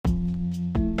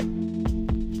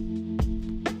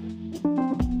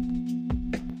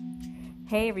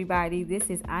Hey everybody, this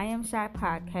is I Am Shy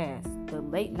Podcast, the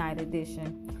late night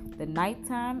edition. The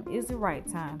nighttime is the right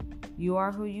time. You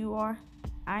are who you are.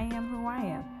 I am who I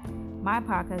am. My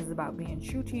podcast is about being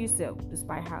true to yourself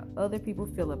despite how other people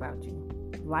feel about you.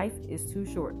 Life is too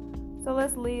short. So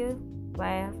let's live,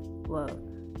 laugh, love.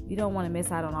 You don't want to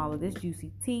miss out on all of this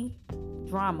juicy tea,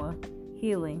 drama,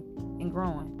 healing, and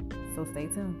growing. So stay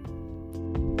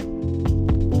tuned.